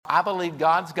I believe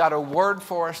God's got a word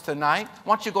for us tonight.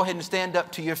 Why don't you go ahead and stand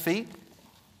up to your feet?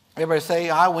 Everybody say,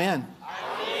 I win.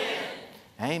 I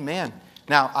win. Amen.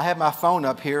 Now, I have my phone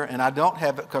up here, and I don't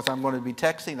have it because I'm going to be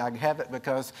texting. I have it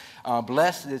because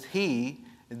blessed is he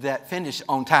that finished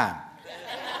on time.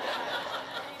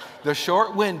 The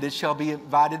short-winded shall be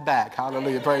invited back.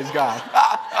 Hallelujah. Praise God.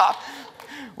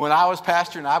 When I was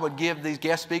pastoring, I would give these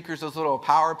guest speakers this little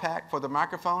power pack for the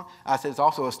microphone. I said, it's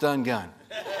also a stun gun.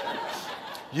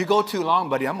 You go too long,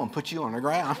 buddy, I'm going to put you on the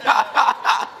ground.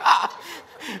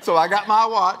 So I got my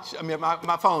watch,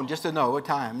 my phone, just to know what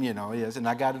time, it is. And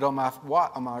I got it on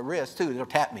my wrist, too. It'll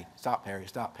tap me. Stop, Harry.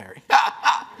 Stop, Harry.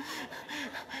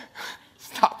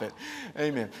 Stop it.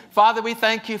 Amen. Father, we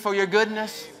thank you for your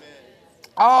goodness.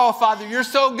 Oh, Father, you're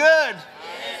so good.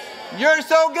 You're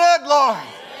so good, Lord.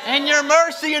 And your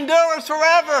mercy endures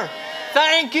forever.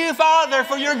 Thank you, Father,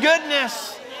 for your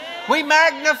goodness. We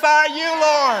magnify you,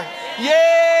 Lord.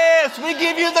 Yes, we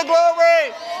give you the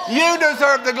glory. You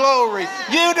deserve the glory.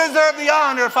 You deserve the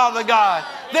honor, Father God.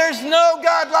 There's no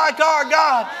God like our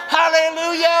God.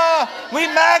 Hallelujah. We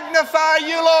magnify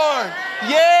you, Lord.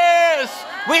 Yes,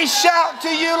 we shout to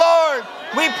you, Lord.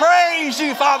 We praise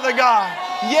you, Father God.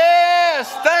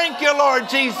 Yes, thank you, Lord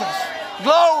Jesus.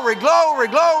 Glory, glory,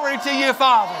 glory to you,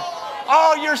 Father.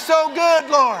 Oh, you're so good,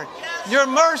 Lord. Your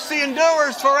mercy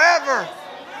endures forever.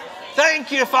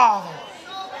 Thank you, Father.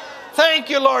 Thank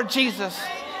you, Lord Jesus.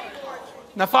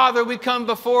 Now, Father, we come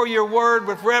before your word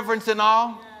with reverence and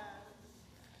awe.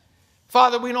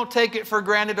 Father, we don't take it for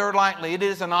granted or lightly. It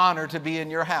is an honor to be in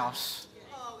your house.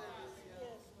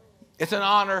 It's an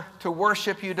honor to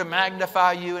worship you, to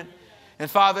magnify you.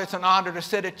 And Father, it's an honor to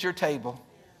sit at your table,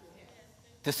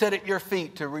 to sit at your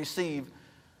feet, to receive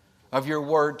of your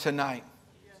word tonight.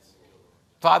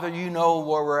 Father, you know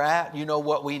where we're at. You know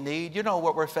what we need. You know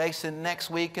what we're facing next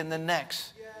week and the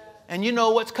next. And you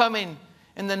know what's coming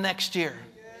in the next year.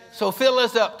 So fill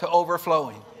us up to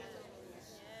overflowing.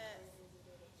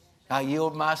 I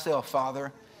yield myself,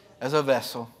 Father, as a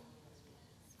vessel.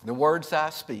 The words I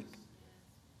speak,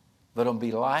 let them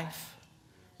be life.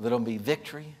 Let them be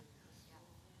victory.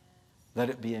 Let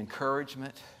it be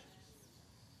encouragement,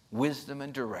 wisdom,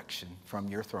 and direction from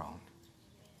your throne.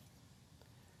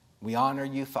 We honor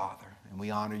you, Father, and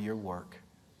we honor your work,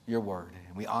 your word,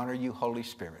 and we honor you, Holy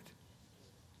Spirit.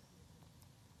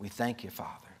 We thank you,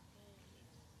 Father,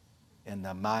 in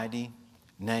the mighty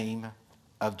name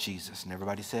of Jesus. And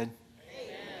everybody said?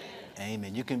 Amen.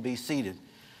 Amen. You can be seated.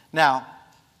 Now,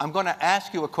 I'm going to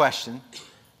ask you a question,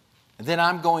 and then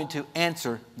I'm going to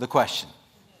answer the question.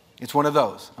 It's one of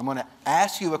those. I'm going to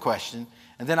ask you a question,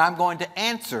 and then I'm going to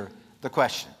answer the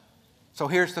question. So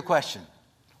here's the question.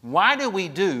 Why do we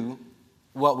do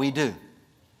what we do?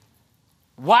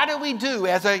 Why do we do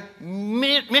as a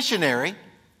missionary?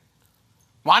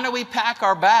 Why do we pack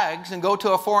our bags and go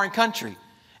to a foreign country?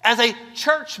 As a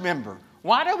church member,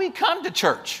 why do we come to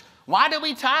church? Why do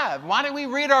we tithe? Why do we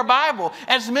read our Bible?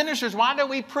 As ministers, why do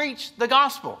we preach the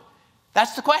gospel?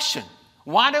 That's the question.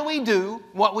 Why do we do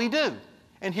what we do?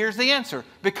 And here's the answer.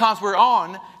 Because we're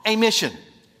on a mission.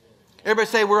 Everybody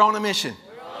say we're on a mission.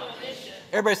 We're on a mission.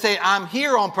 Everybody say I'm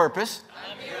here on purpose.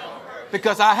 I'm here on purpose.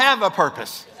 Because I have a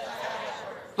purpose.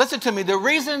 Listen to me. The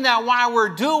reason that why we're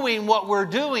doing what we're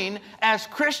doing as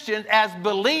Christians, as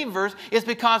believers, is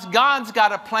because God's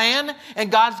got a plan and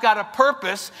God's got a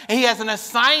purpose. And he has an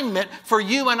assignment for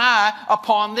you and I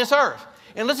upon this earth.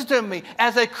 And listen to me.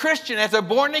 As a Christian, as a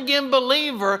born-again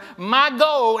believer, my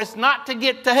goal is not to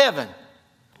get to heaven.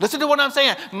 Listen to what I'm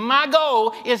saying. My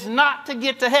goal is not to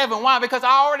get to heaven. Why? Because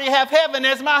I already have heaven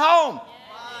as my home.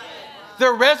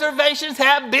 The reservations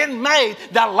have been made.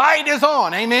 The light is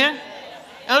on. Amen.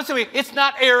 And listen to me. It's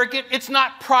not arrogant. It's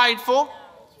not prideful.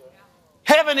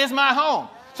 Heaven is my home.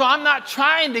 So I'm not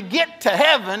trying to get to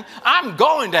heaven. I'm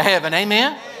going to heaven.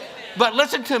 Amen. But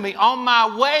listen to me. On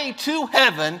my way to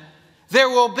heaven, there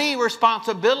will be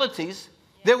responsibilities.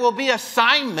 There will be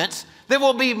assignments. There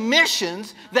will be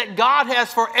missions that God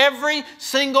has for every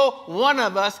single one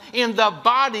of us in the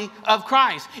body of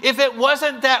Christ. If it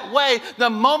wasn't that way, the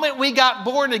moment we got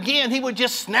born again, he would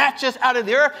just snatch us out of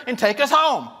the earth and take us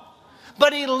home.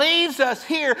 But he leaves us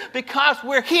here because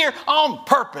we're here on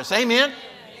purpose. Amen?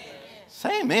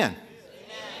 Say amen.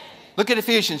 Look at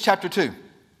Ephesians chapter 2.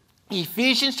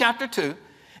 Ephesians chapter 2.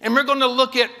 And we're going to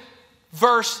look at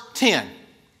verse 10.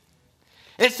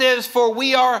 It says, for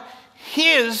we are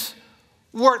his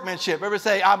workmanship. Everybody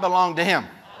say, I belong to him.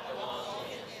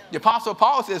 The Apostle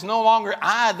Paul says, no longer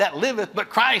I that liveth, but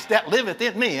Christ that liveth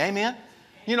in me. Amen.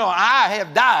 You know, I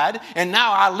have died and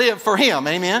now I live for him.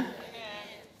 Amen.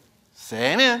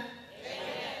 Say amen.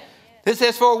 It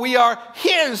says, for we are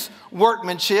his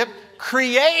workmanship,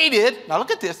 created, now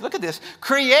look at this,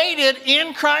 created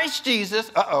in Christ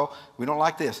Jesus. We don't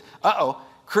like this.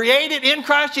 Created in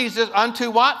Christ Jesus unto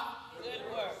what? Good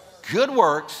works. Good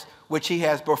works, which he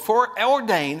has before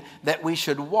ordained that we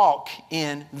should walk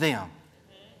in them.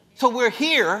 So we're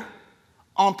here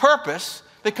on purpose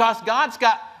because God's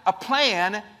got a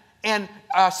plan and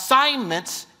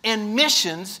assignments and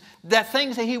missions, that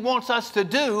things that he wants us to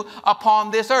do upon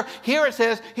this earth. Here it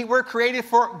says we're created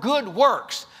for good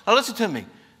works. Now listen to me.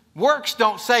 Works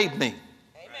don't save me.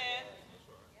 Amen.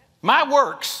 My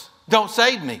works don't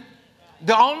save me.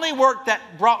 The only work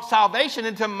that brought salvation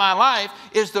into my life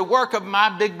is the work of my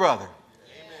big brother.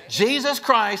 Amen. Jesus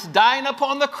Christ dying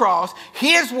upon the cross,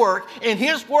 his work and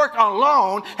his work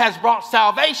alone has brought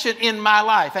salvation in my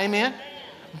life. Amen.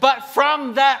 But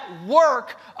from that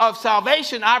work of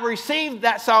salvation, I've received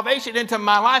that salvation into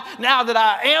my life. Now that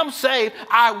I am saved,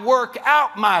 I work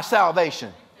out my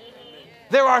salvation.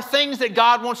 There are things that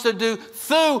God wants to do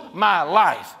through my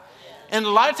life. And a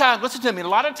lot of times, listen to me, a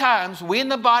lot of times we in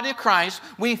the body of Christ,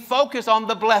 we focus on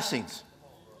the blessings.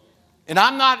 And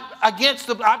I'm not against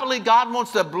I believe God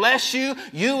wants to bless you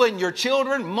and your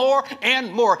children more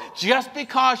and more. Just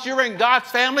because you're in God's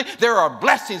family, there are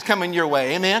blessings coming your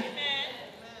way. Amen? Amen.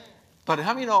 But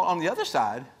how many know on the other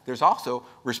side, there's also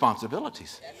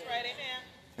responsibilities. That's right, amen.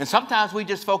 And sometimes we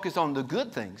just focus on the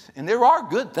good things. And there are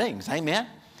good things, amen?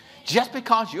 Just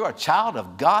because you're a child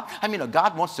of God,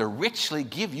 God wants to richly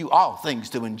give you all things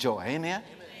to enjoy, amen?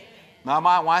 Now,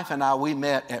 my wife and I, we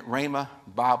met at Rhema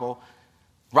Bible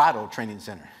Bridal Training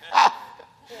Center.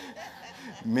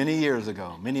 Many years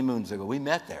ago, many moons ago, we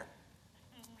met there.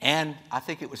 And I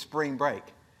think it was spring break.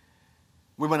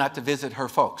 We went out to visit her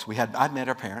folks. I'd met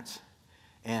her parents.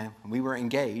 And we were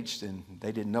engaged, and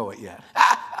they didn't know it yet.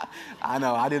 I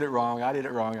know, I did it wrong.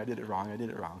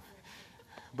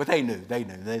 But they knew,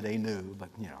 but,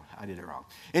 I did it wrong.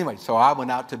 Anyway, so I went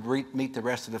out to meet the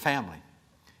rest of the family.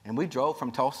 And we drove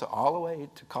from Tulsa all the way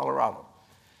to Colorado.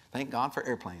 Thank God for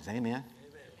airplanes, amen?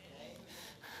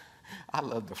 I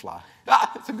love to fly.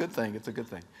 It's a good thing,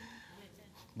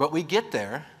 But we get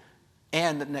there,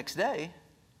 and the next day,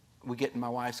 we get in my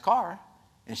wife's car,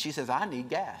 and she says, I need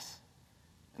gas.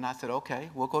 And I said, okay,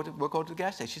 we'll go to the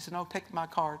gas station. She said, no, take my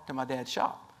car to my dad's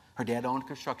shop. Her dad owned a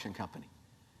construction company.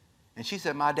 And she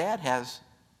said, my dad has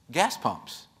gas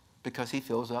pumps because he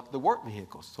fills up the work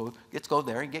vehicles. So let's go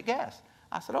there and get gas.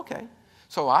 I said, okay.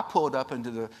 So I pulled up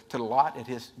into the lot at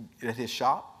his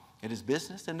shop, at his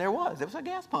business, and there was a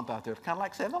gas pump out there, kind of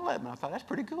like 7-Eleven. I thought, that's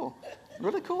pretty cool,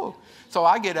 really cool. So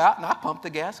I get out and I pump the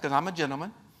gas because I'm a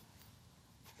gentleman.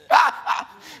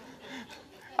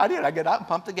 I did. I get out and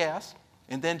pump the gas.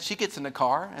 And then she gets in the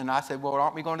car, and I said, well,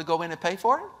 aren't we going to go in and pay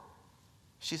for it?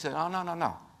 She said, oh,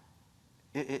 no.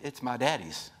 It's my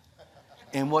daddy's.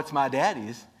 And what's my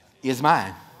daddy's is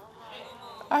mine.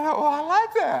 I thought, well,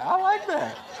 I like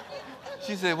that.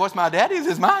 She said, what's my daddy's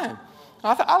is mine.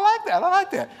 I thought, I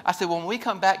like that. I said, well, when we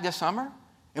come back this summer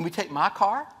and we take my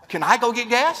car, can I go get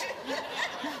gas?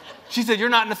 She said, you're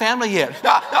not in the family yet.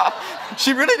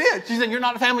 She really did. She said, you're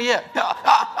not in the family yet.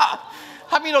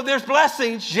 How many know there's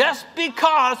blessings just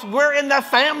because we're in the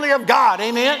family of God?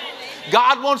 Amen.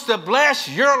 God wants to bless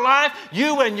your life,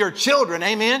 you and your children.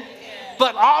 Amen.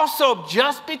 But also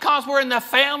just because we're in the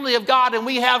family of God and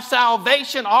we have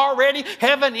salvation already,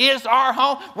 heaven is our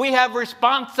home, we have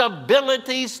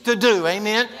responsibilities to do.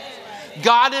 Amen.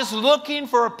 God is looking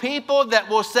for people that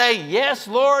will say, yes,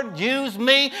 Lord, use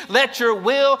me. Let your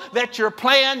will, let your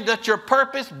plan, let your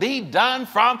purpose be done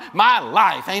from my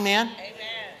life. Amen. Amen.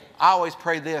 I always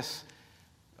pray this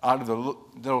out of the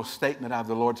little statement out of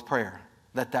the Lord's Prayer.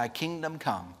 Let thy kingdom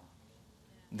come,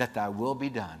 that thy will be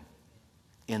done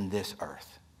in this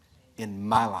earth, in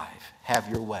my life. Have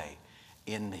your way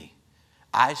in me.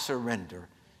 I surrender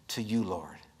to you,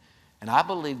 Lord. And I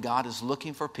believe God is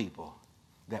looking for people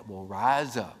that will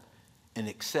rise up and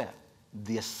accept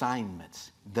the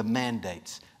assignments, the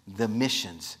mandates, the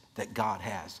missions that God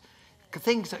has.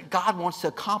 Things that God wants to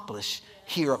accomplish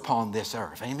here upon this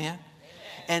earth. Amen?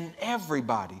 And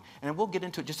everybody, and we'll get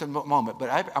into it just in a moment, but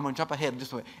I'm going to jump ahead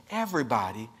just a moment.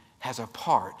 Everybody has a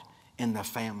part in the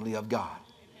family of God.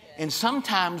 And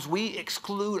sometimes we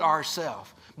exclude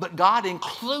ourselves. But God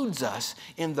includes us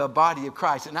in the body of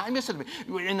Christ. And listen to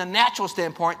me, in the natural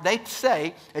standpoint, they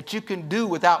say that you can do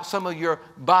without some of your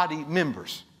body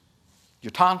members.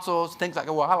 Your tonsils, things like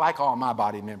that. Well, I like all my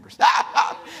body members.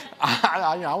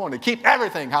 I want to keep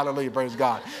everything. Hallelujah, praise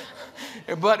God.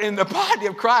 But in the body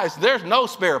of Christ, there's no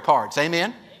spare parts.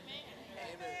 Amen?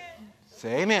 Amen.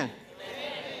 Say amen.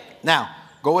 Amen. Now,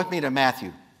 go with me to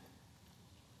Matthew.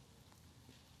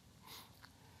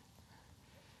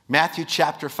 Matthew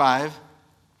chapter 5.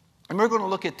 And we're going to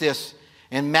look at this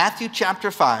in Matthew chapter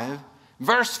 5,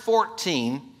 verse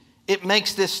 14. It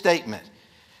makes this statement.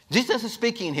 Jesus is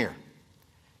speaking here.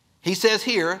 He says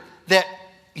here that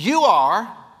you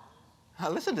are,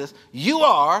 listen to this, you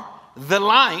are the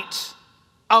light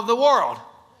of the world.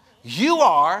 You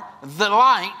are the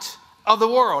light of the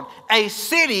world. A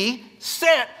city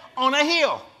set on a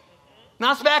hill. Now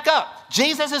let's back up.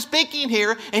 Jesus is speaking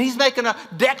here, and he's making a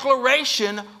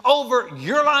declaration over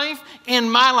your life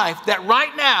and my life that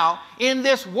right now, in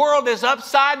this world that's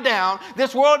upside down,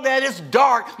 this world that is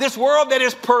dark, this world that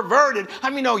is perverted,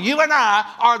 how many know you and I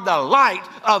are the light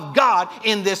of God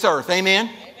in this earth? Amen?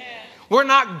 We're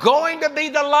not going to be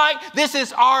the light. This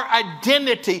is our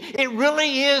identity. It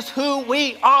really is who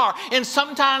we are. And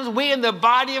sometimes we in the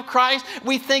body of Christ,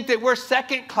 we think that we're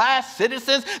second-class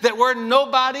citizens, that we're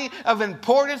nobody of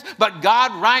importance. But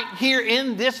God right here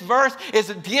in this verse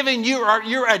is giving you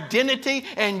your identity,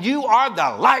 and you are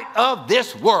the light of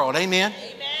this world. Amen?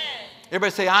 Amen.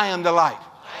 Everybody say, I am the light.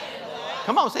 I am the light.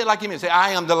 Come on, say it like you mean. Say,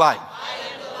 I am the light.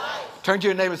 I am the light. Turn to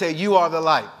your neighbor and say, you are the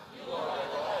light.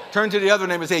 Turn to the other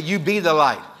neighbor and say, you be the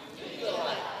light.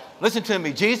 Listen to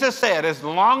me. Jesus said, as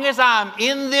long as I'm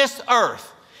in this earth,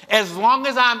 as long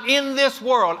as I'm in this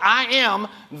world, I am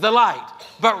the light.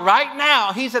 But right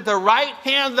now, he's at the right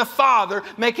hand of the Father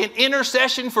making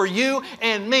intercession for you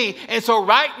and me. And so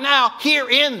right now, here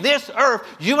in this earth,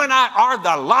 you and I are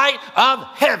the light of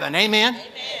heaven. Amen? Amen.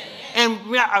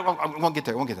 And I won't get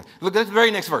there. Look at the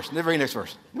very next verse.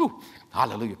 Ooh,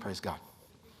 hallelujah. Praise God.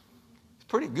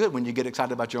 Pretty good when you get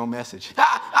excited about your own message.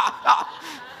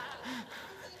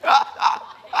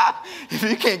 If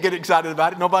you can't get excited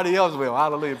about it, nobody else will.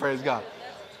 Hallelujah, praise God.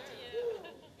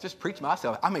 Just preach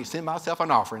myself. I may send myself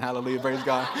an offering. Hallelujah, praise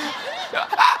God.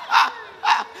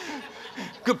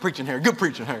 Good preaching here. Good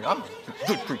preaching.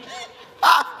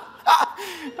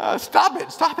 Stop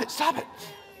it.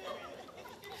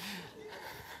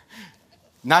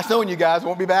 Nice knowing you guys.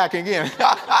 Won't be back again.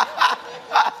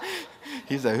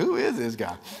 He said, who is this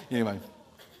guy? Anyway,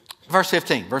 verse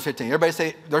 15. Everybody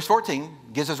say, verse 14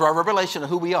 gives us our revelation of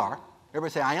who we are.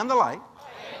 Everybody say, I am the light.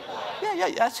 Yeah,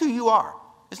 that's who you are.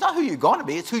 It's not who you're going to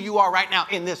be. It's who you are right now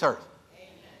in this earth.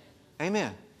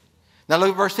 Amen. Now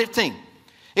look at verse 15.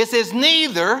 It says,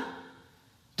 neither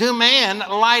do man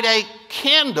light a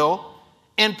candle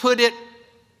and put it,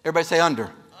 everybody say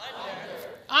under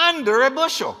a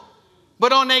bushel,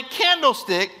 but on a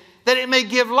candlestick, that it may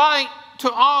give light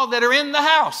to all that are in the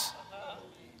house.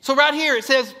 So right here it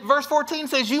says, verse 14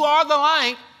 says, you are the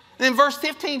light. And in verse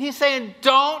 15 he's saying,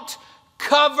 don't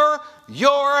cover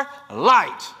your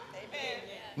light. Amen.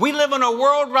 We live in a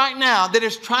world right now that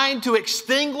is trying to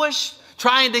extinguish,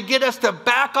 trying to get us to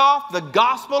back off the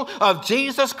gospel of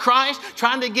Jesus Christ,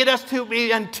 trying to get us to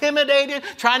be intimidated,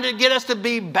 trying to get us to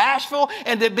be bashful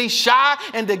and to be shy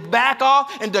and to back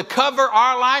off and to cover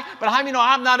our life. But how many know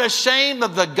I'm not ashamed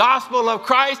of the gospel of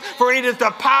Christ, for it is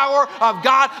the power of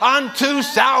God unto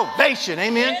salvation.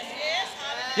 Amen.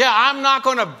 Yeah, I'm not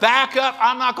going to back up.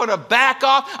 I'm not going to back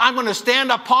off. I'm going to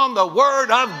stand upon the word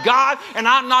of God, and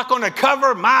I'm not going to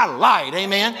cover my light.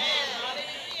 Amen.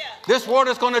 This world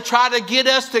is going to try to get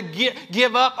us to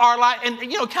give up our light and,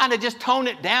 kind of just tone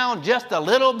it down just a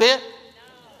little bit.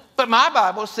 But my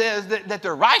Bible says that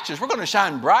the righteous, we're going to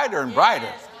shine brighter and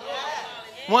brighter.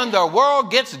 When the world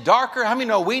gets darker, how many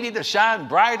know we need to shine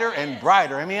brighter and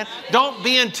brighter? Amen. Don't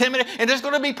be intimidated. And there's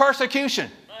going to be persecution.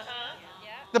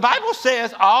 The Bible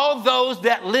says all those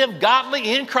that live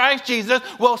godly in Christ Jesus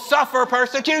will suffer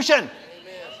persecution.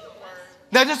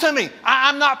 Now, just to me,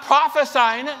 I'm not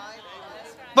prophesying it.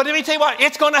 But let me tell you what,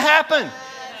 it's going to happen.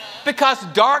 Because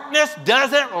darkness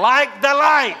doesn't like the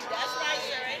light.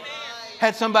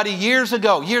 Had somebody years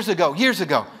ago, say,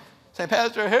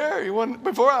 Pastor Harry,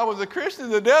 before I was a Christian,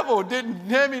 the devil didn't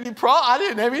have any I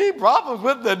didn't have any problems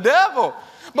with the devil.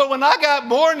 But when I got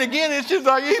born again, it's just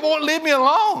like, he won't leave me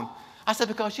alone. I said,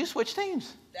 because you switched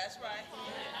teams. That's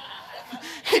right.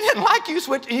 He didn't like you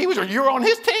switch. You were on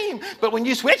his team. But when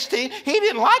you switched team, he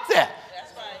didn't like that.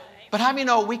 That's right. But how many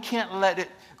know we can't let it,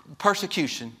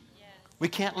 persecution, we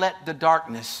can't let the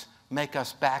darkness make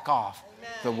us back off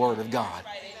the word of God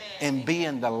and be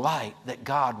in the light that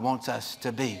God wants us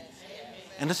to be.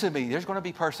 And listen to me, there's going to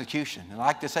be persecution. And I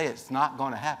like to say it's not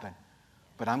going to happen.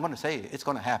 But I'm going to say it's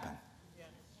going to happen.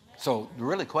 So the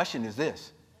really question is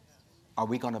this. Are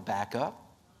we going to back up?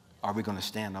 Are we going to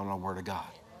stand on the word of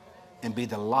God and be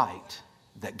the light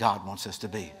that God wants us to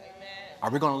be? Are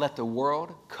we going to let the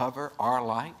world cover our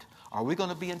light? Are we going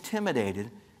to be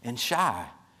intimidated and shy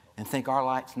and think our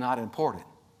light's not important?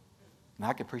 And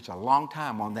I could preach a long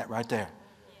time on that right there.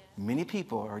 many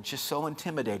people are just so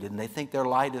intimidated and they think their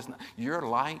light is not. Your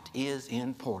light is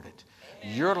important.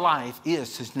 Your life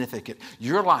is significant.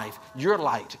 Your life, your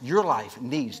light, your life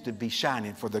needs to be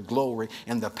shining for the glory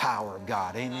and the power of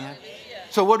God. Amen.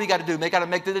 So what do we got to do? They got to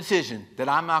make the decision that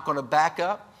I'm not going to back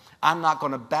up. I'm not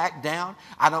going to back down.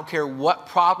 I don't care what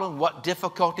problem, what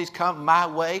difficulties come my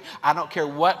way. I don't care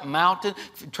what mountain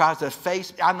tries to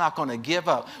face me. I'm not going to give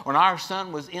up. When our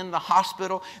son was in the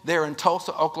hospital there in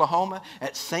Tulsa, Oklahoma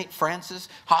at St. Francis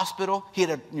Hospital, he had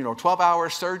a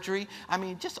 12-hour surgery. I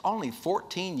mean, just only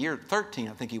 13,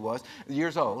 I think he was,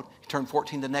 years old. He turned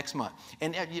 14 the next month.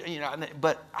 And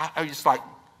but I was just like,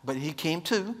 but he came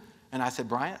to, and I said,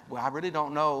 Bryant, well, I really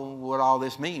don't know what all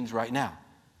this means right now.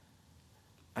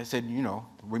 I said,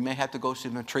 we may have to go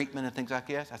through some treatment and things like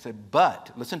that. I said,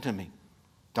 but listen to me.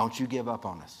 Don't you give up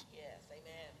on us. Yes,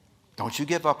 amen. Don't you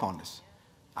give up on us.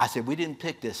 I said, we didn't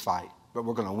pick this fight, but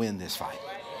we're going to win this fight.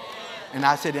 And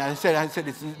I said,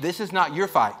 this is not your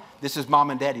fight. This is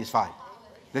mom and daddy's fight.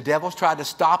 The devil's tried to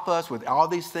stop us with all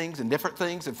these things and different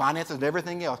things and finances and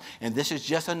everything else. And this is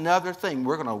just another thing.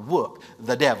 We're going to whoop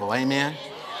the devil. Amen.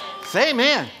 Say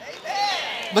amen.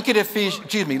 Look at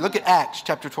Acts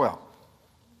chapter 12.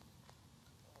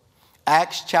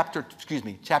 Acts chapter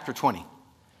 20.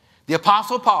 The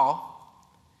Apostle Paul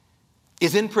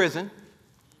is in prison.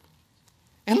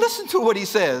 And listen to what he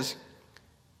says.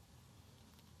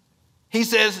 He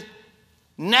says,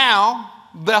 now,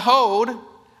 behold,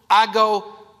 I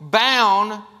go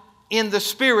bound in the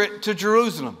Spirit to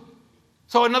Jerusalem.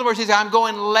 So in other words, he says, I'm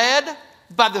going led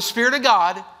by the Spirit of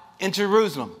God in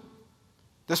Jerusalem.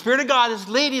 The Spirit of God is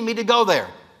leading me to go there.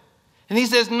 And he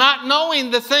says, not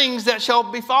knowing the things that shall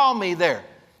befall me there.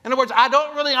 In other words, I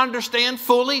don't really understand,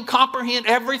 fully comprehend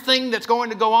everything that's going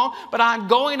to go on, but I'm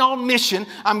going on mission.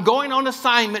 I'm going on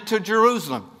assignment to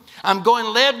Jerusalem. I'm going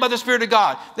led by the Spirit of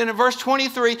God. Then in verse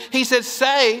 23, he says,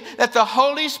 say that the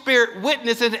Holy Spirit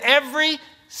witnesses in every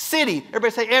city.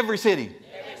 Everybody say every city.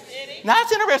 Every city. Now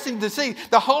it's interesting to see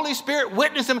the Holy Spirit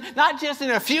witness them, not just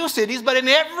in a few cities, but in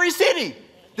every city.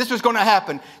 This was going to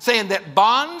happen, saying that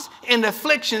bonds and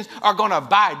afflictions are going to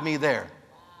abide me there.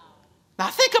 Now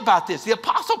think about this. The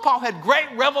Apostle Paul had great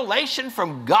revelation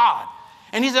from God.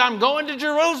 And he said, I'm going to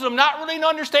Jerusalem, not really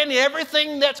understanding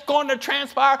everything that's going to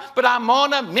transpire, but I'm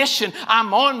on a mission.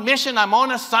 I'm on mission. I'm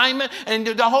on assignment. And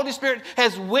the Holy Spirit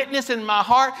has witnessed in my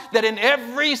heart that in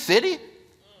every city,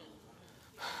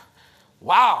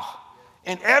 wow,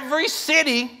 in every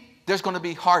city, there's going to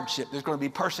be hardship. There's going to be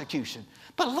persecution.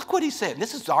 But look what he said.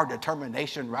 This is our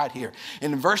determination right here.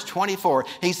 In verse 24,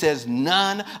 he says,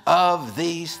 none of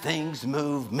these things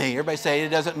move me. Everybody say, it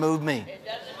doesn't move me. It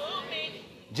doesn't move me.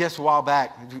 Just a while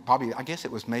back, probably, I guess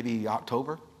it was maybe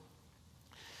October.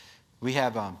 We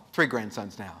have 3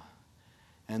 grandsons now.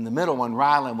 And the middle one,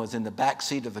 Rylan, was in the back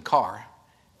seat of the car,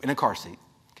 in a car seat.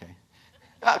 Okay,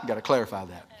 I've got to clarify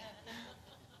that.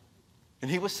 And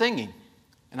he was singing.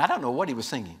 And I don't know what he was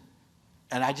singing.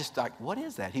 And I just thought, what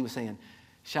is that? He was saying,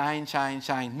 shine, shine,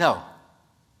 shine, no.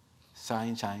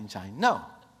 Shine, shine, shine, no.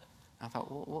 I thought,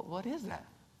 well, what is that?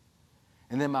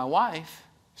 And then my wife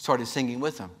started singing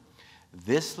with him.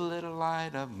 This little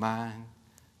light of mine,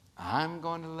 I'm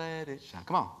going to let it shine.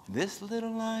 Come on. This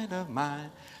little light of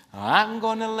mine, I'm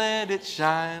going to let it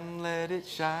shine, let it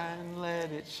shine,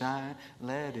 let it shine,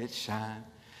 let it shine.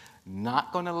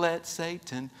 Not going to let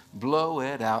Satan blow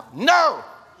it out. No!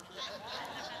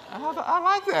 I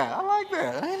like that. I like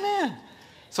that. Amen.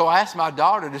 So I asked my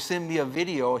daughter to send me a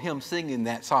video of him singing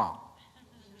that song.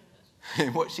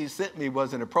 And what she sent me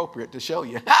wasn't appropriate to show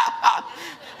you.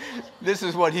 This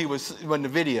is what he was, when the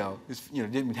video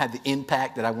didn't have the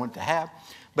impact that I wanted to have.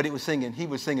 But he was singing,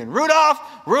 Rudolph,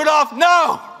 Rudolph,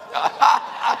 no!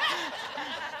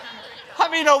 I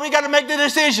mean, we got to make the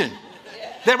decision.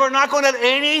 That we're not going to let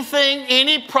anything,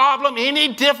 any problem, any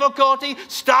difficulty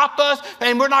stop us.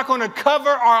 And we're not going to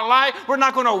cover our light. We're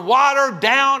not going to water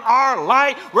down our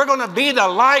light. We're going to be the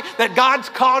light that God's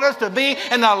called us to be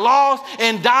in a lost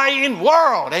and dying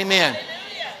world. Amen.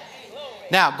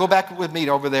 Now, go back with me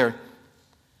over there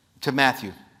to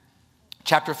Matthew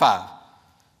chapter 5.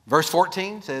 Verse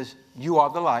 14 says, you are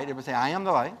the light. Everybody say, I am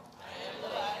the light. I am the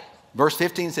light. Verse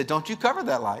 15 said, don't you cover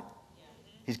that light.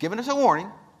 He's given us a warning.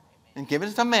 And giving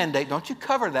us a mandate, don't you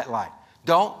cover that light.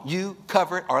 Don't you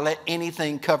cover it or let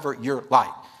anything cover your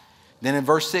light. Then in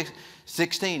verse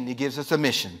 16, he gives us a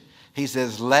mission. He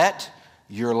says, let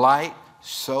your light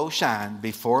so shine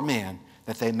before men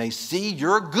that they may see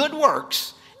your good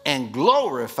works and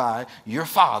glorify your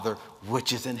Father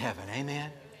which is in heaven. Amen.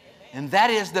 And that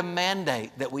is the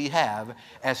mandate that we have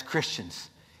as Christians,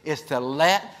 is to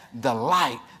let the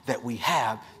light that we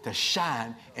have to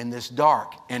shine in this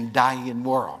dark and dying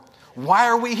world. Why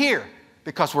are we here?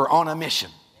 Because we're on a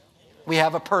mission. We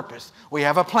have a purpose. We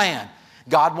have a plan.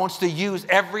 God wants to use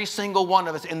every single one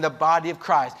of us in the body of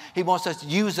Christ. He wants us to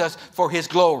use us for his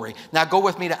glory. Now go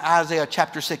with me to Isaiah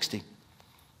chapter 60.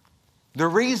 The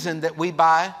reason that we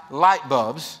buy light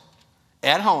bulbs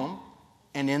at home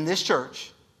and in this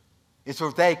church is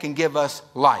so they can give us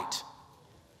light.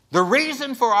 The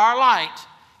reason for our light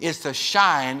is to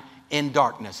shine in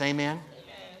darkness. Amen?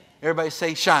 Amen. Everybody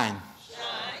say shine.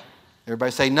 Shine.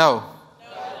 Everybody say no.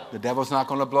 No. The devil's not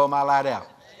going to blow my light out.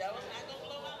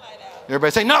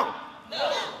 Everybody say no.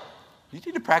 No. You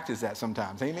need to practice that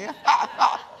sometimes. Amen?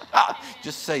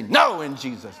 Just say no in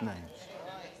Jesus' name.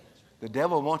 The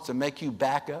devil wants to make you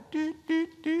back up.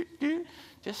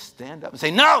 Just stand up and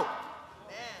say no.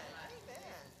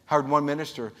 I heard one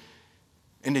minister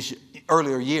in his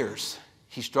earlier years,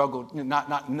 he struggled,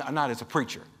 not as a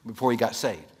preacher before he got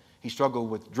saved. He struggled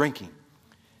with drinking,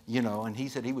 and he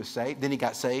said he was saved. Then he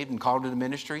got saved and called to the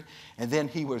ministry. And then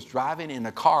he was driving in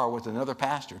a car with another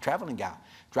pastor, traveling guy,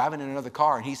 driving in another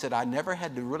car. And he said, I never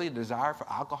had the really desire for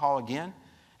alcohol again.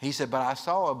 He said, but I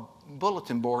saw a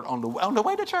bulletin board on the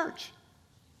way to church.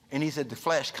 And he said the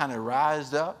flesh kind of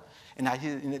rised up. And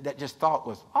that just thought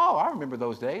was, oh, I remember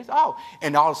those days. Oh,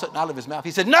 and all of a sudden out of his mouth,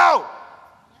 he said, no.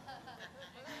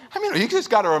 I mean, you just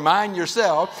got to remind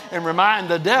yourself and remind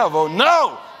the devil,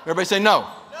 no. Everybody say no.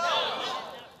 No.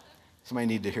 Somebody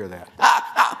need to hear that.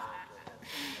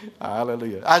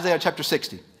 Hallelujah. Isaiah chapter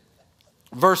 60,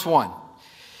 verse 1.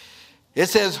 It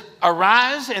says,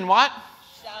 arise and what?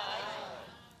 Shine.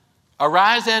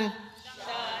 Arise and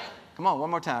shine. Come on, one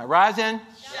more time. Arise and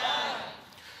shine.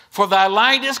 For thy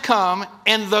light is come,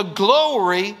 and the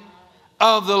glory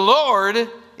of the Lord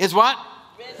is what?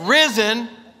 Risen.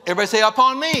 Everybody say,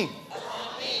 upon me.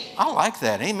 Upon me. I like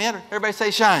that. Amen. Everybody say,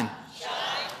 shine. Shine.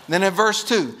 Then in verse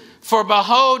 2, for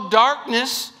behold,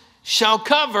 darkness shall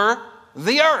cover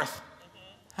the earth.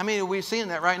 How many of we seeing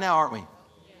that right now, aren't we?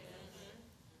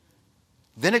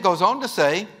 Then it goes on to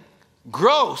say,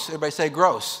 gross. Everybody say,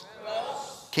 gross.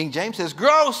 Gross. King James says,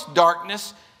 gross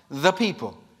darkness, the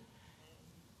people.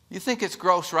 You think it's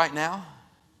gross right now?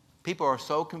 People are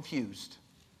so confused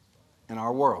in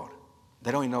our world.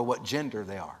 They don't even know what gender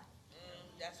they are.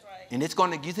 That's right. And it's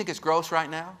going to, you think it's gross right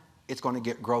now? It's going to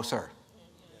get grosser.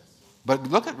 But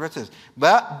look at what it says.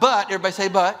 But, everybody say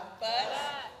but.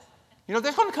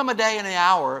 There's going to come a day and an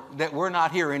hour that we're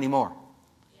not here anymore.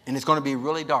 And it's going to be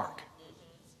really dark.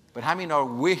 But how many know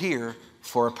we're here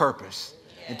for a purpose?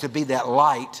 And to be that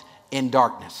light in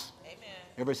darkness. Amen.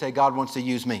 Everybody say, God wants to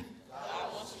use me.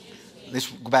 Let's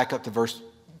go back up to verse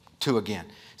 2 again.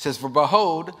 It says, for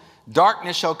behold,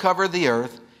 darkness shall cover the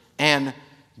earth, and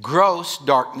gross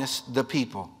darkness the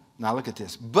people. Now look at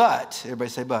this. But, everybody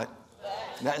say but.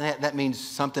 That means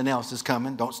something else is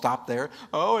coming. Don't stop there.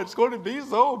 Oh, it's going to be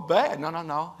so bad.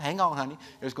 No. Hang on, honey.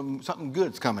 There's going to be something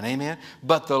good's coming. Amen.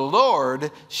 But the Lord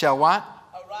shall what?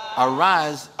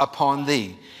 Arise upon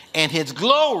thee, and his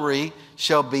glory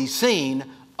shall be seen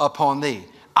upon thee.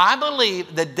 I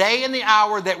believe the day and the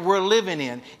hour that we're living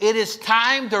in, it is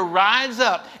time to rise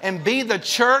up and be the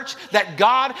church that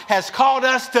God has called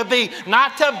us to be.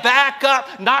 Not to back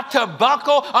up, not to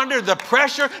buckle under the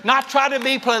pressure, not try to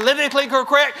be politically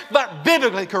correct, but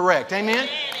biblically correct. Amen?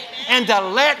 And to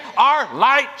let our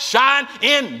light shine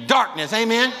in darkness.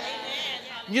 Amen?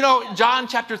 John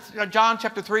chapter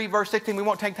 3, verse 16, we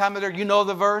won't take time with it. You know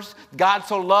the verse. God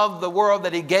so loved the world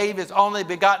that he gave his only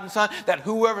begotten son, that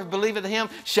whoever believeth in him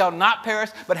shall not perish,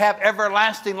 but have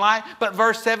everlasting life. But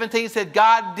verse 17 said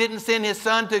God didn't send his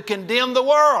son to condemn the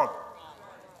world.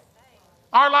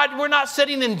 Our light, we're not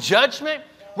sitting in judgment.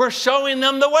 We're showing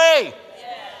them the way.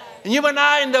 And you and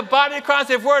I in the body of Christ,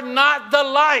 if we're not the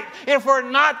light, if we're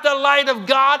not the light of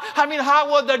God,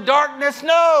 how will the darkness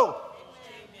know?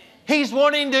 He's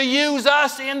wanting to use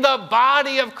us in the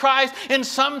body of Christ. And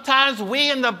sometimes we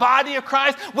in the body of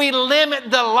Christ, we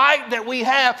limit the light that we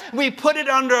have. We put it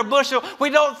under a bushel.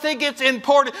 We don't think it's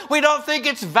important. We don't think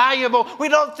it's valuable. We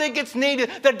don't think it's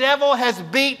needed. The devil has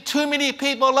beat too many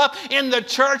people up in the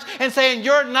church and saying,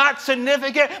 you're not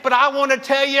significant. But I want to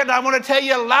tell you, and I want to tell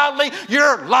you loudly,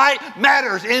 your light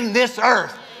matters in this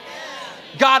earth.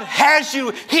 God has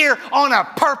you here on a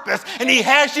purpose, and he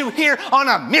has you here on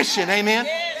a mission. Amen.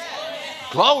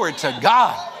 Glory to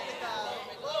God.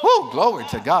 Woo, glory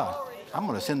to God. I'm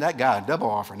going to send that guy a double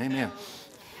offering. Amen.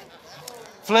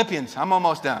 Philippians, I'm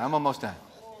almost done.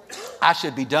 I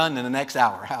should be done in the next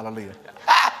hour. Hallelujah.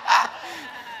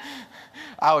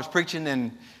 I was preaching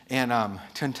in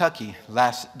Kentucky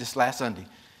this last Sunday,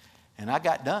 and I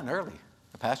got done early.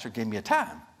 The pastor gave me a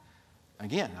time.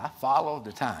 Again, I followed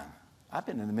the time. I've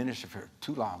been in the ministry for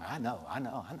too long. I know.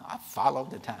 I follow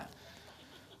the time.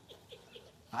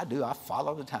 I do. I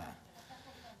follow the time.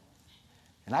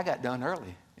 And I got done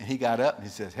early. And he got up and he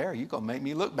says, Harry, you're going to make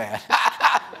me look bad.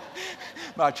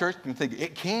 My church can think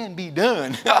it can be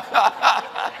done.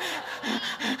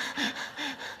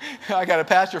 I got a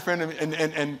pastor friend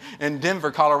in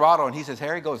Denver, Colorado, and he says,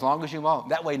 Harry, go as long as you want.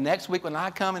 That way next week when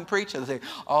I come and preach, I'll say,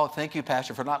 oh, thank you,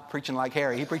 Pastor, for not preaching like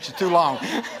Harry. He preaches too long.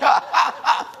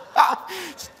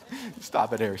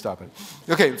 Stop it, Harry, stop it.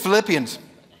 Okay, Philippians.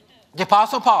 The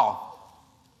Apostle Paul,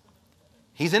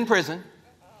 he's in prison.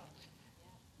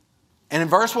 And in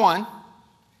verse 1,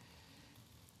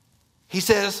 he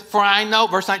says,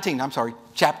 verse 19,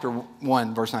 chapter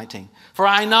 1, verse 19. For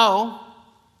I know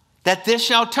that this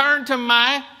shall turn to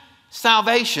my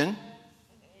salvation.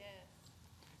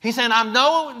 He's saying, I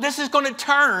know this is going to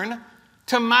turn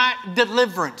to my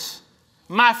deliverance,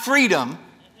 my freedom.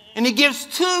 And he gives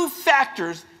two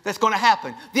factors that's going to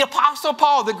happen. The Apostle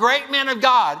Paul, the great man of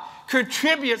God,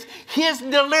 contributes his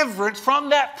deliverance from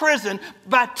that prison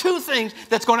by two things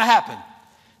that's going to happen.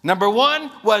 Number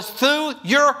one was through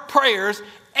your prayers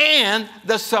and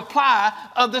the supply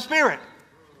of the Spirit.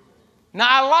 Now,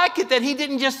 I like it that he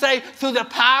didn't just say through the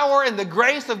power and the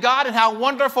grace of God and how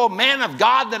wonderful man of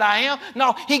God that I am.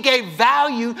 No, he gave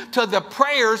value to the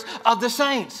prayers of the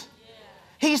saints.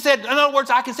 He said, in other words,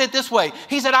 I can say it this way.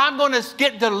 He said, I'm going to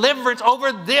get deliverance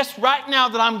over this right now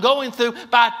that I'm going through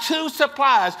by two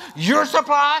supplies, your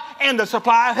supply and the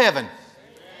supply of heaven.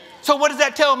 So what does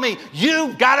that tell me?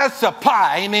 You've got a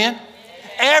supply, amen?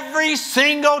 Every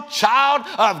single child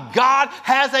of God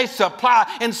has a supply.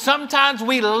 And sometimes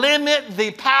we limit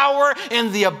the power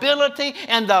and the ability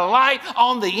and the light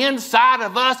on the inside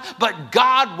of us. But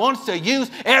God wants to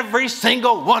use every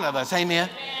single one of us. Amen.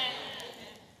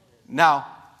 Now,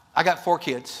 I got 4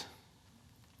 kids.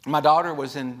 My daughter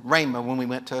was in Rhema when we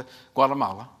went to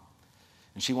Guatemala.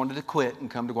 And she wanted to quit and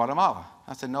come to Guatemala.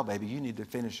 I said, no, baby, you need to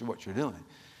finish what you're doing.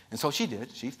 And so she did.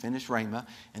 She finished Rhema.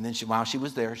 And then while she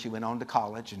was there, she went on to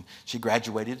college and she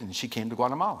graduated and she came to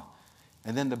Guatemala.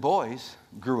 And then the boys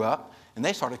grew up and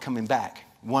they started coming back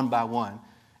one by one.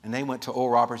 And they went to Oral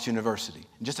Roberts University.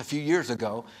 And just a few years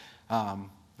ago,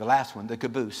 the last one, the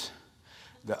caboose,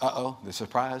 the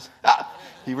surprise.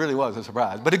 He really was a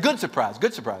surprise. But a good surprise,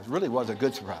 really was a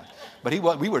good surprise. But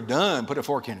we were done, put a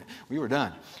fork in it. We were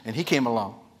done. And he came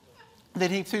along. Then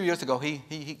a few years ago,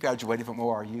 he graduated from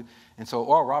ORU. And so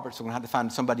Oral Roberts is going to have to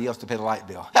find somebody else to pay the light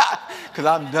bill. Because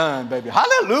I'm done, baby.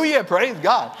 Hallelujah. Praise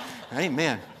God.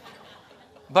 Amen.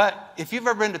 But if you've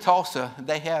ever been to Tulsa,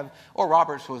 Oral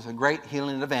Roberts was a great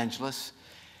healing evangelist.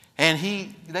 And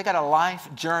they got a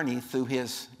life journey through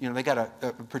his, they got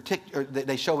a particular,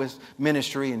 they show his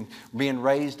ministry and being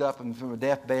raised up from a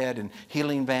deathbed and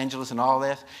healing evangelist and all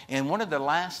that. And one of the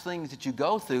last things that you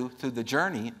go through the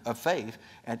journey of faith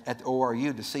at the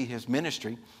ORU to see his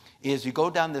ministry is you go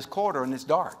down this corridor and it's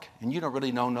dark. And you don't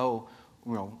really know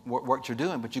what you're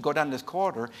doing, but you go down this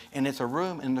corridor and it's a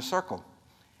room in the circle.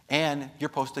 And you're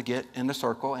supposed to get in the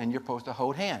circle and you're supposed to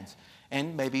hold hands.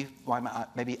 And maybe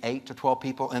 8 to 12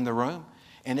 people in the room,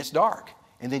 and it's dark.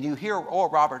 And then you hear Oral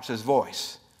Roberts'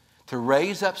 voice to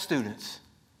raise up students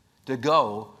to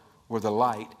go where the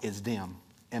light is dim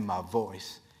and my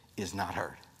voice is not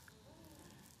heard.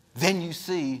 Then you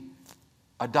see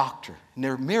a doctor, and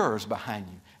there are mirrors behind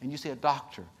you, and you see a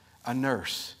doctor, a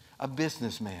nurse, a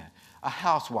businessman, a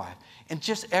housewife, and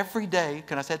just every day,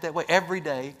 can I say it that way? Every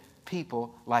day,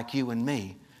 people like you and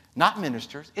me, not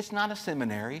ministers, it's not a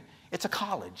seminary, it's a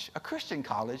college, a Christian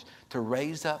college, to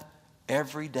raise up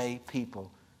everyday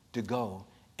people to go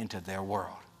into their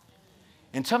world.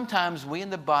 And sometimes we in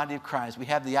the body of Christ, we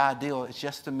have the ideal, it's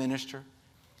just the minister.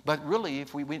 But really,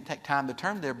 if we didn't take time to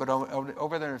turn there, but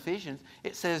over there in Ephesians,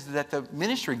 it says that the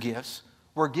ministry gifts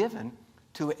were given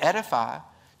to edify,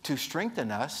 to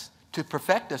strengthen us, to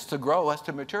perfect us, to grow us,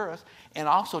 to mature us, and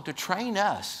also to train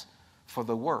us for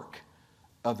the work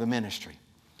of the ministry.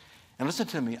 And listen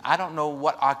to me, I don't know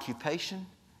what occupation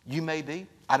you may be.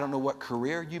 I don't know what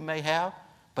career you may have.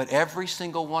 But every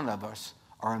single one of us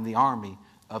are in the army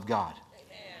of God.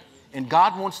 Amen. And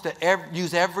God wants to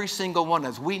use every single one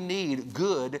of us. We need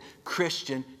good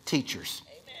Christian teachers.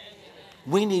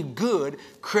 We need good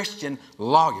Christian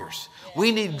lawyers.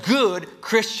 We need good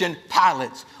Christian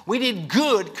pilots. We need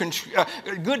good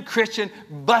Christian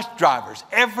bus drivers.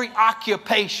 Every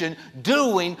occupation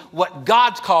doing what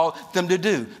God's called them to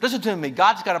do. Listen to me.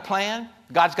 God's got a plan.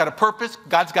 God's got a purpose.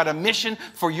 God's got a mission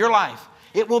for your life.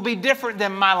 It will be different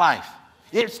than my life.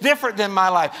 It's different than my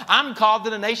life. I'm called to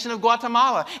the nation of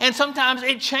Guatemala. And sometimes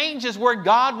it changes where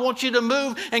God wants you to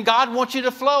move and God wants you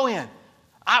to flow in.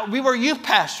 We were youth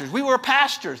pastors. We were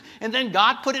pastors. And then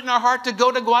God put it in our heart to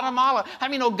go to Guatemala. I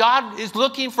mean, God is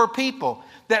looking for people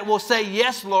that will say,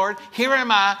 yes, Lord, here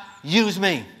am I, use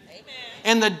me. Amen.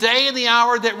 In the day and the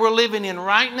hour that we're living in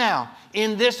right now,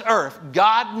 in this earth,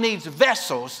 God needs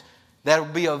vessels that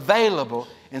will be available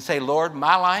and say, Lord,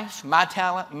 my life, my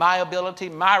talent, my ability,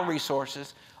 my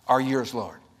resources are yours,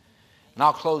 Lord. And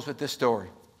I'll close with this story.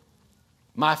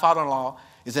 My father-in-law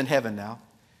is in heaven now.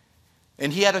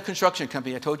 And he had a construction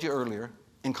company, I told you earlier,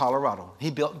 in Colorado.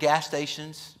 He built gas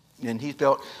stations, and he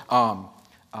built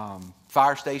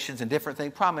fire stations and different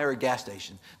things, primary gas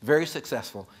stations. Very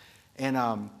successful.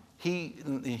 And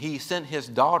he sent his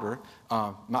daughter,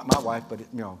 not my wife, but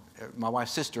my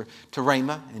wife's sister, to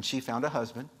Rhema, and she found a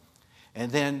husband.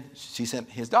 And then she sent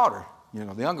his daughter,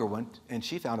 the younger one, and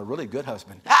she found a really good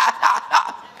husband.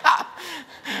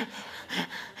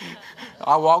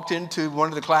 I walked into one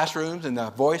of the classrooms, and a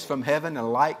voice from heaven, a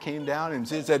light came down, and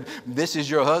she said, this is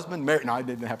your husband? No, it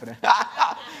didn't happen.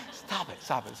 Stop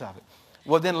it.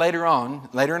 Well, then later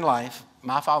in life,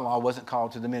 my father-in-law wasn't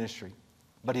called to the ministry,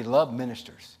 but he loved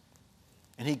ministers.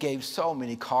 And he gave so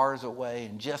many cars away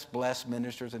and just blessed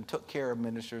ministers and took care of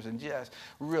ministers and just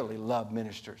really loved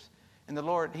ministers. And the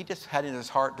Lord, he just had in his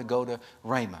heart to go to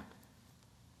Rhema.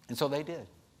 And so they did.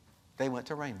 They went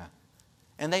to Rhema.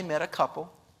 And they met a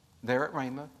couple there at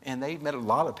Rhema, and they met a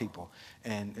lot of people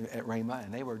at Rhema,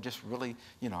 and they were just really,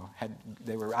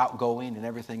 they were outgoing and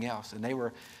everything else. And they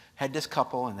had this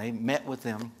couple, and they met with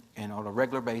them and on a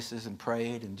regular basis and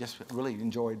prayed and just really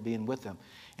enjoyed being with them.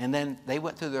 And then they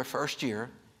went through their first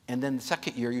year, and then the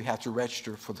second year you have to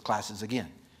register for the classes again.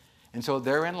 And so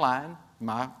they're in line.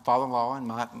 My father-in-law and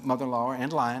my mother-in-law are in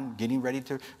line getting ready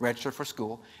to register for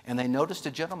school, and they noticed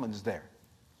a gentleman's there,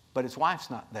 but his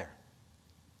wife's not there.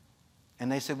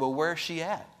 And they said, well, where's she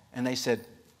at? And they said,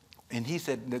 and he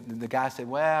said, the guy said,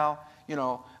 well,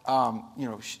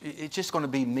 it's just going to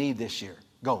be me this year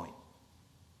going.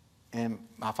 And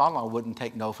my father-in-law wouldn't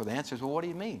take no for the answers. Well, what do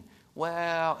you mean?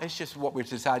 Well, it's just what we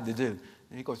decided to do.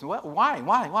 And he goes, well, why?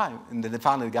 And then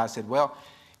finally the guy said, well,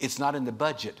 it's not in the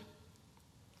budget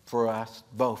for us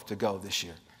both to go this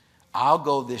year. I'll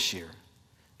go this year.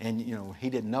 And,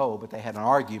 he didn't know, but they had an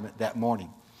argument that morning,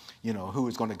 who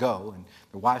was going to go. And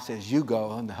the wife says, you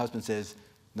go. And the husband says,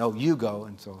 no, you go.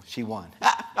 And so she won.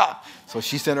 So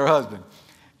she sent her husband.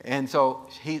 And so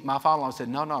my father-in-law said,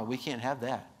 no, we can't have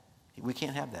that. We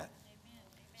can't have that. Amen.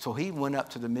 So he went up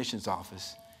to the missions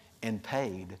office and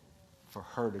paid for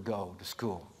her to go to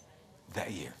school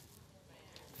that year.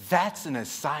 That's an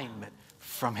assignment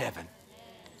from heaven.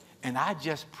 And I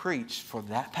just preached for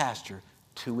that pastor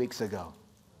 2 weeks ago.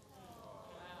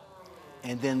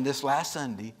 And then this last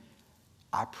Sunday,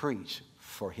 I preached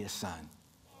for his son.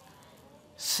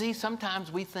 See,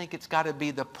 sometimes we think it's got to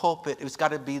be the pulpit. It's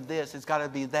got to be this. It's got to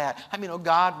be that.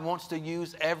 God wants to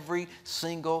use every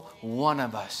single one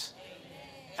of us.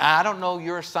 I don't know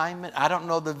your assignment. I don't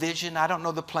know the vision. I don't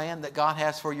know the plan that God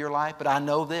has for your life. But I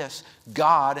know this.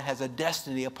 God has a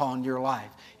destiny upon your life.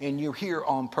 And you're here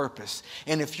on purpose.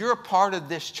 And if you're a part of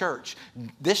this church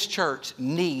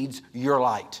needs your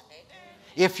light.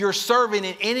 If you're serving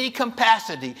in any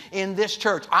capacity in this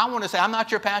church, I want to say, I'm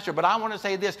not your pastor, but I want to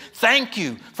say this. Thank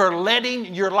you for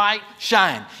letting your light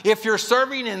shine. If you're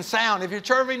serving in sound, if you're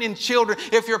serving in children,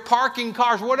 if you're parking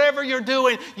cars, whatever you're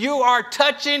doing, you are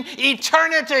touching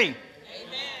eternity. Amen.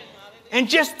 And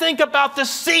just think about the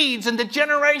seeds and the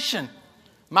generation.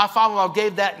 My father-in-law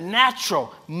gave that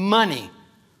natural money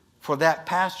for that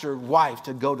pastor's wife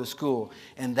to go to school.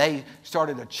 And they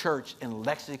started a church in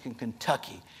Lexington,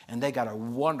 Kentucky. And they got a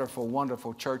wonderful,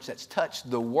 wonderful church that's touched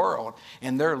the world.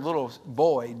 And their little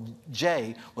boy,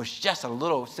 Jay, was just a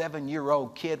little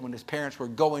 7-year-old kid when his parents were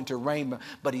going to Rhema.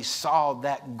 But he saw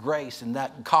that grace and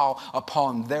that call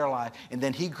upon their life. And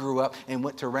then he grew up and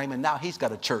went to Rhema. Now he's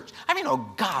got a church.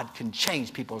 God can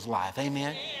change people's life.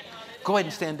 Amen? Go ahead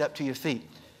and stand up to your feet.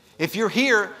 If you're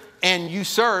here and you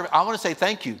serve, I want to say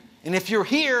thank you. And if you're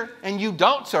here and you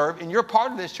don't serve and you're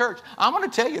part of this church, I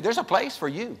want to tell you there's a place for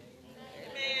you.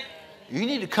 You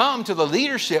need to come to the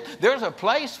leadership. There's a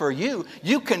place for you.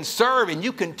 You can serve and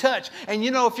you can touch. And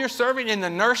if you're serving in the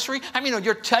nursery,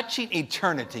 you're touching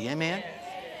eternity. Amen?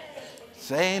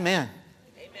 Say amen.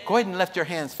 Go ahead and lift your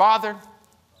hands. Father,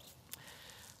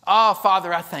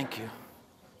 Father, I thank you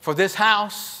for this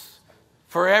house,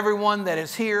 for everyone that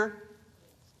is here,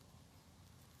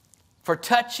 for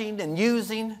touching and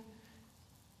using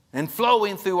and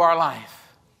flowing through our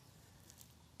life.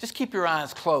 Just keep your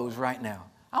eyes closed right now.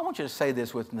 I want you to say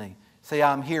this with me. Say,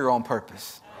 I'm here on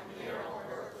purpose. I'm here on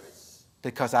purpose.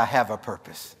 Because I have a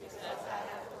purpose.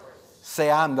 Say,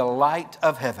 I'm the light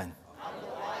of heaven. I'm the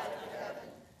light of heaven.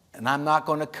 And I'm not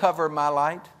going to cover my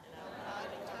light.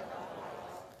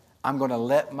 I'm going to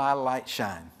let my light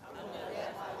shine.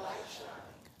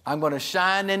 I'm going to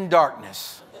shine in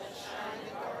darkness.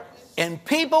 And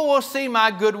people will see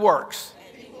my good works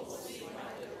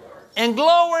and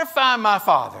glorify my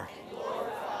Father.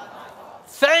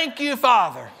 Thank you,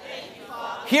 Father.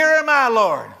 Here am I,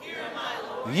 Lord.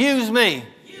 Use me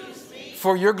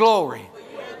for your glory.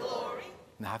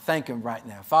 Now, thank Him right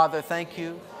now. Father, thank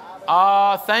you.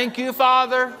 Thank you,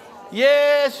 Father.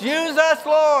 Yes, use us,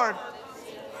 Lord.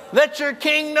 Let your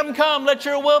kingdom come. Let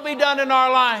your will be done in our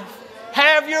life.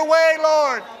 Have your way,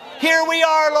 Lord. Here we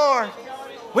are, Lord.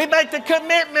 We make the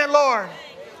commitment, Lord.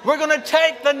 We're going to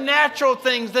take the natural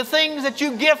things, the things that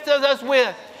you gifted us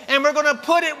with, and we're going to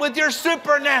put it with your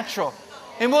supernatural.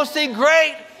 And we'll see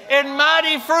great and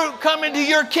mighty fruit come into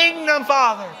your kingdom,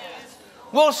 Father.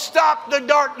 We'll stop the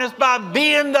darkness by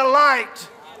being the light.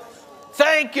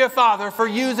 Thank you, Father, for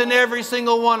using every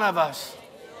single one of us.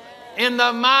 In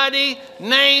the mighty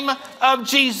name of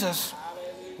Jesus,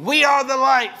 we are the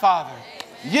light, Father.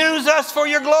 Use us for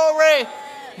your glory.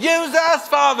 Use us,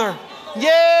 Father.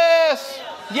 Yes,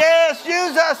 yes,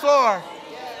 use us, Lord.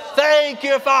 Thank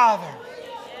you, Father.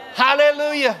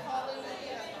 Hallelujah.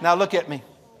 Now look at me.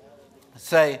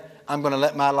 Say, I'm going to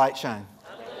let my light shine.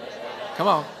 Come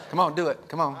on, come on, do it.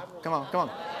 Come on, come on, come on.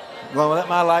 I'm going to let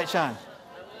my light shine.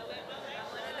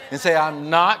 And say, I'm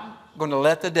not going to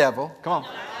let the devil, come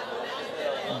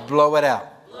on, blow it out.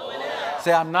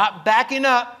 Say, I'm not backing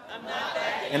up.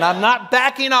 And I'm not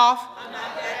backing off.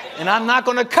 And I'm not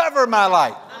going to cover my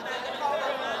light.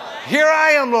 Here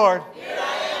I am, Lord.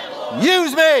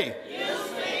 Use me.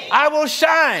 I will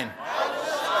shine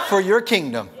for your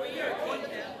kingdom.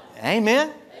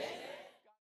 Amen.